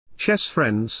Chess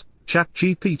friends,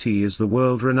 ChatGPT is the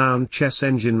world-renowned chess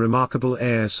engine remarkable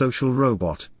AI social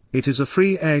robot. It is a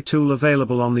free AI tool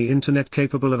available on the internet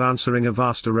capable of answering a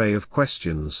vast array of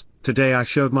questions. Today I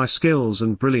showed my skills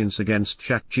and brilliance against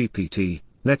ChatGPT.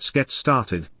 Let's get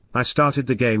started. I started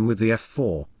the game with the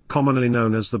f4, commonly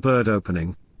known as the bird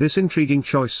opening. This intriguing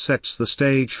choice sets the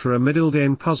stage for a middle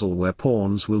game puzzle where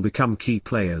pawns will become key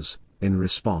players. In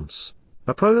response,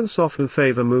 opponents often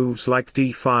favor moves like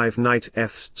d5, knight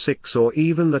f6 or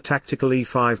even the tactical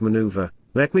e5 maneuver.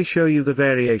 Let me show you the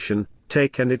variation.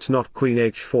 Take, and it's not queen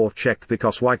h4 check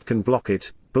because white can block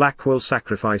it. Black will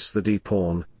sacrifice the d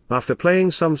pawn. After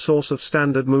playing some sort of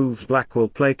standard moves, black will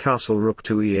play castle rook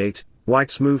to e8.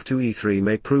 White's move to e3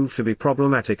 may prove to be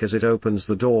problematic as it opens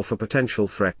the door for potential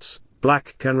threats.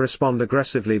 Black can respond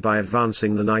aggressively by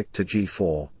advancing the knight to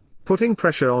g4, putting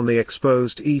pressure on the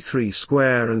exposed e3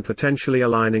 square and potentially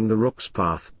aligning the rook's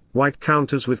path. White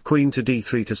counters with queen to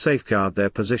d3 to safeguard their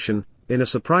position. In a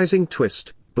surprising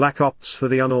twist, black opts for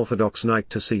the unorthodox knight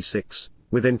to c6,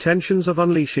 with intentions of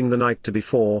unleashing the knight to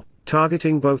b4,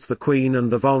 targeting both the queen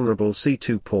and the vulnerable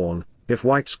c2 pawn. If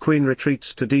white's queen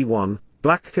retreats to d1,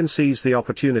 black can seize the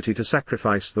opportunity to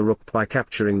sacrifice the rook by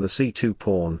capturing the c2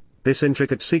 pawn. This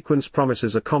intricate sequence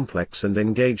promises a complex and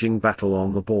engaging battle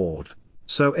on the board.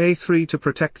 So a3 to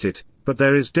protect it, but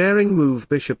there is daring move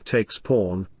bishop takes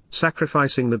pawn,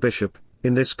 sacrificing the bishop.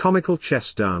 In this comical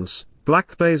chess dance,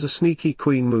 black plays a sneaky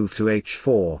queen move to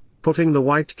h4, putting the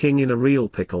white king in a real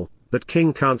pickle. That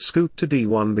king can't scoot to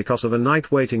d1 because of a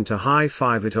knight waiting to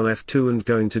high-five it on f2, and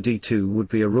going to d2 would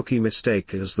be a rookie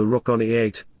mistake as the rook on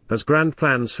e8 has grand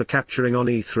plans for capturing on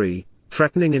e3,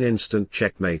 threatening an instant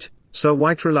checkmate, so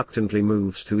white reluctantly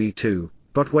moves to e2,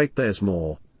 but wait, there's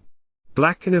more.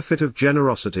 Black, in a fit of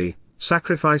generosity,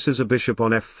 sacrifices a bishop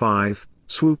on f5,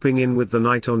 swooping in with the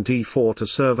knight on d4 to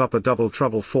serve up a double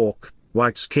trouble fork.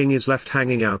 White's king is left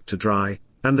hanging out to dry,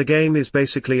 and the game is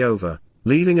basically over,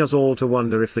 leaving us all to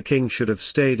wonder if the king should have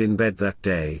stayed in bed that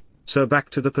day. So back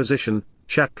to the position.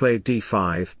 Chat played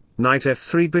d5, knight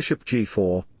f3, bishop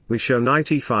g4. We show knight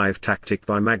e5 tactic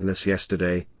by Magnus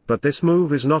yesterday, but this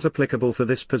move is not applicable for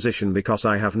this position because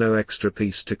I have no extra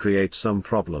piece to create some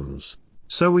problems.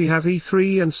 So we have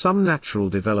e3 and some natural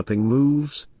developing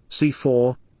moves.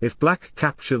 c4, if black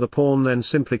capture the pawn, then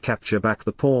simply capture back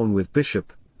the pawn with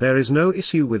bishop. There is no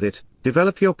issue with it,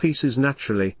 develop your pieces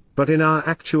naturally. But in our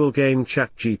actual game,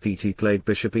 ChatGPT played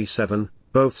bishop e7,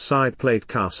 both side played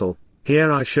castle. Here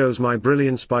I shows my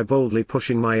brilliance by boldly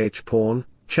pushing my h-pawn.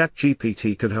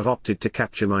 ChatGPT could have opted to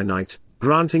capture my knight,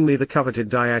 granting me the coveted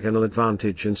diagonal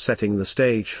advantage and setting the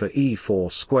stage for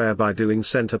e4 square by doing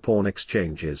center pawn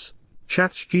exchanges.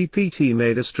 ChatGPT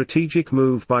made a strategic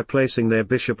move by placing their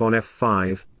bishop on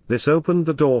f5. This opened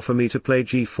the door for me to play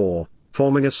g4,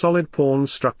 forming a solid pawn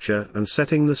structure and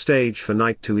setting the stage for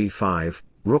knight to e5.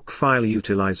 Rook file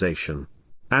utilization,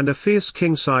 and a fierce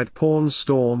kingside pawn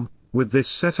storm. With this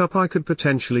setup I could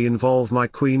potentially involve my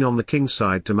queen on the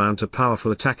kingside to mount a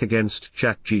powerful attack against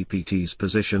ChatGPT's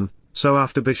position. So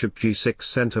after bishop g6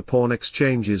 center pawn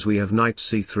exchanges, we have knight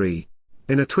c3.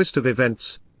 In a twist of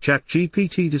events,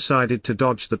 ChatGPT decided to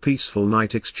dodge the peaceful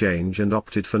knight exchange and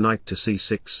opted for knight to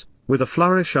c6. With a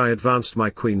flourish I advanced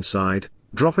my queenside,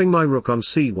 dropping my rook on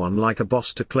c1 like a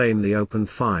boss to claim the open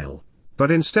file. But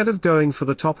instead of going for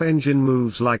the top engine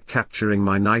moves like capturing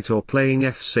my knight or playing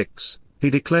f6,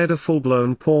 he declared a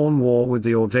full-blown pawn war with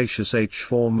the audacious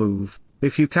h4 move.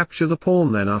 If you capture the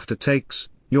pawn, then after takes,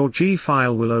 your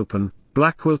g-file will open,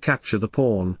 black will capture the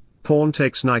pawn, pawn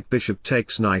takes knight, bishop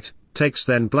takes knight, takes,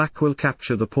 then black will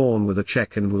capture the pawn with a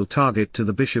check and will target to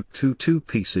the bishop to two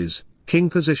pieces, king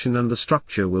position, and the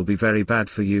structure will be very bad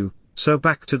for you. So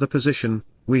back to the position,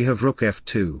 we have rook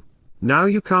f2. Now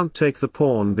you can't take the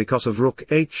pawn because of rook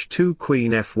h2,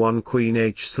 queen f1, queen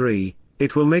h3,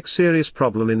 it will make serious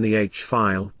problem in the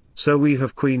h-file, so we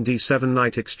have queen d7,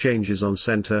 knight exchanges on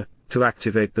center, to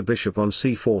activate the bishop on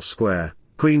c4 square,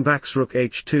 queen backs rook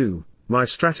h2, my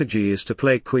strategy is to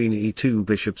play queen e2,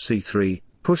 bishop c3,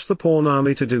 push the pawn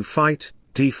army to do fight,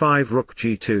 d5, rook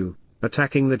g2,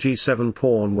 attacking the g7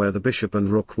 pawn where the bishop and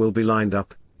rook will be lined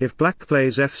up. If black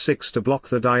plays f6 to block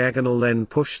the diagonal, then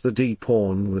push the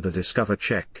d-pawn with a discover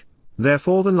check.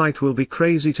 Therefore the knight will be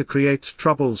crazy to create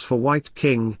troubles for white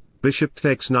king. Bishop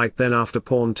takes knight, then after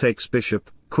pawn takes bishop,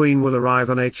 queen will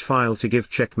arrive on h-file to give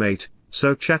checkmate,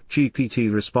 so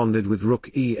ChatGPT responded with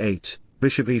rook e8,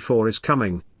 bishop e4 is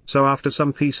coming, so after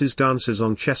some pieces dances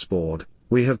on chessboard,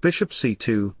 we have bishop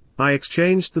c2, I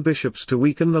exchanged the bishops to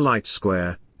weaken the light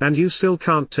square, and you still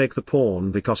can't take the pawn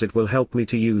because it will help me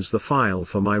to use the file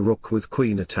for my rook with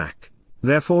queen attack.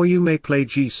 Therefore you may play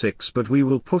g6, but we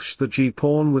will push the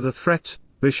g-pawn with a threat,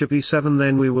 bishop e7,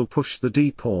 then we will push the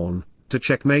d-pawn, to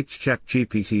checkmate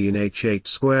ChatGPT in h8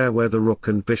 square where the rook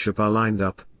and bishop are lined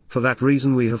up. For that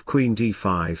reason we have queen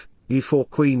d5, e4,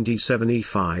 queen d7,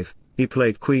 e5, he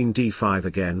played queen d5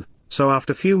 again, so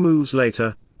after few moves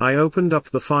later, I opened up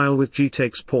the file with g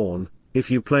takes pawn. If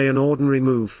you play an ordinary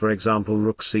move, for example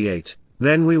rook c8,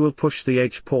 then we will push the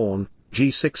h-pawn,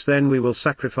 g6, then we will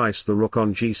sacrifice the rook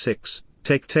on g6,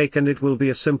 take and it will be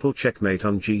a simple checkmate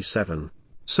on g7.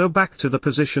 So back to the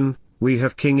position, we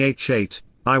have king h8,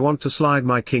 I want to slide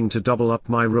my king to double up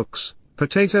my rooks.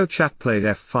 Potato Chat played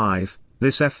f5,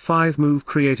 this f5 move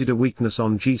created a weakness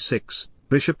on g6,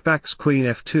 bishop backs queen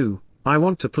f2, I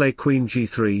want to play queen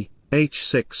g3,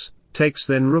 h6, takes,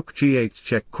 then rook g8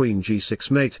 check, queen g6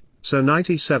 mate, so knight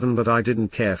e7, but I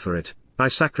didn't care for it, I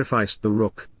sacrificed the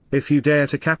rook. If you dare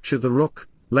to capture the rook,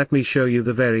 let me show you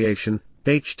the variation,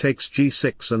 h takes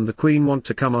g6 and the queen want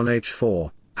to come on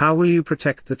h4, how will you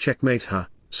protect the checkmate?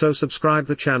 So subscribe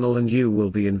the channel and you will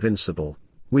be invincible.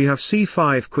 We have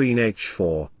c5, queen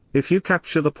h4, if you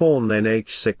capture the pawn then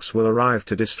h6 will arrive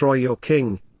to destroy your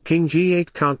king, king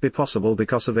g8 can't be possible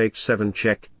because of h7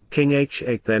 check, king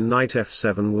h8, then knight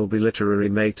f7 will be literary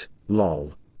mate,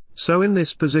 lol. So in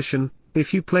this position,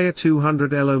 if you play a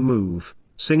 200 elo move,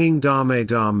 singing dame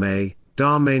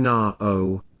na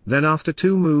o, then after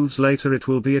 2 moves later it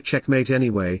will be a checkmate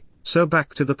anyway. So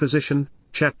back to the position,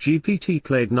 ChatGPT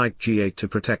played knight g8 to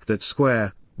protect that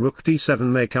square, rook d7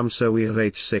 may come, so we have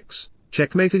h6,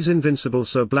 checkmate is invincible,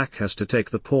 so black has to take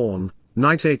the pawn,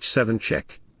 knight h7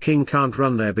 check, king can't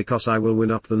run there because I will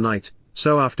win up the knight,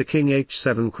 so after king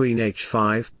h7 queen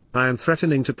h5, I am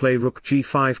threatening to play rook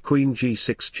g5 queen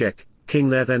g6 check, king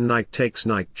there, then knight takes,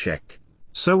 knight check.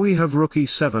 So we have rook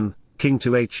e7, king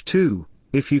to h2,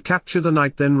 if you capture the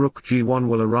knight then rook g1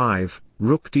 will arrive,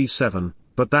 rook d7,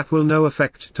 but that will no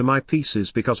effect to my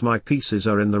pieces because my pieces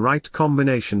are in the right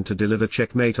combination to deliver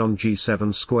checkmate on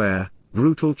g7 square,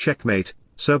 brutal checkmate.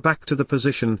 So back to the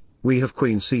position, we have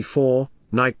queen c4,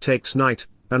 knight takes knight,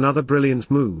 another brilliant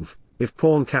move. If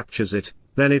pawn captures it,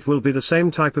 then it will be the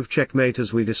same type of checkmate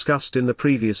as we discussed in the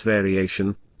previous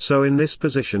variation, so in this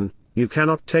position, you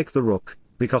cannot take the rook,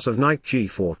 because of knight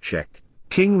g4 check,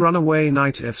 king run away,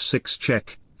 knight f6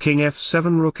 check, king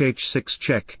f7 rook h6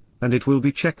 check, and it will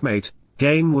be checkmate,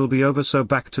 game will be over. So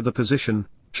back to the position,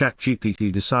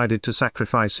 ChatGPT decided to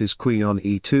sacrifice his queen on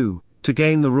e2, to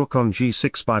gain the rook on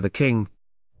g6 by the king.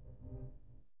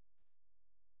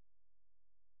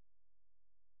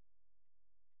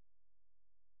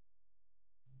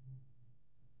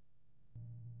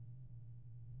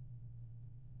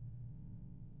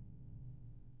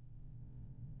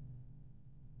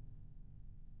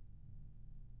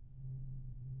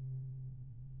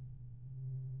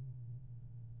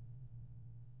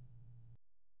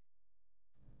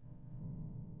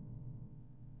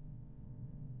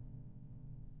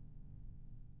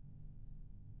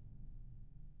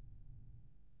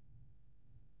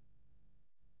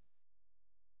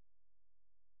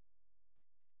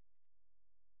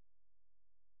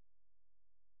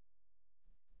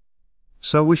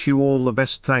 So wish you all the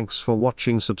best, thanks for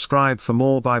watching, subscribe for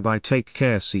more, bye bye, take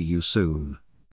care, see you soon.